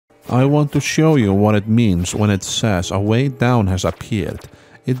I want to show you what it means when it says a way down has appeared.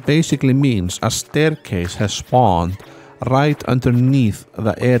 It basically means a staircase has spawned right underneath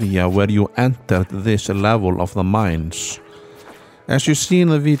the area where you entered this level of the mines. As you see in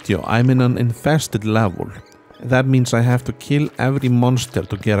the video, I'm in an infested level. That means I have to kill every monster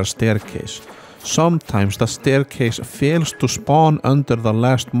to get a staircase. Sometimes the staircase fails to spawn under the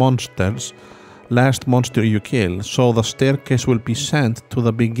last monster you kill, so the staircase will be sent to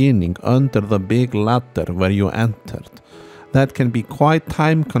the beginning under the big ladder where you entered. That can be quite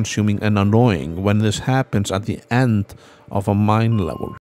time consuming and annoying when this happens at the end of a mine level.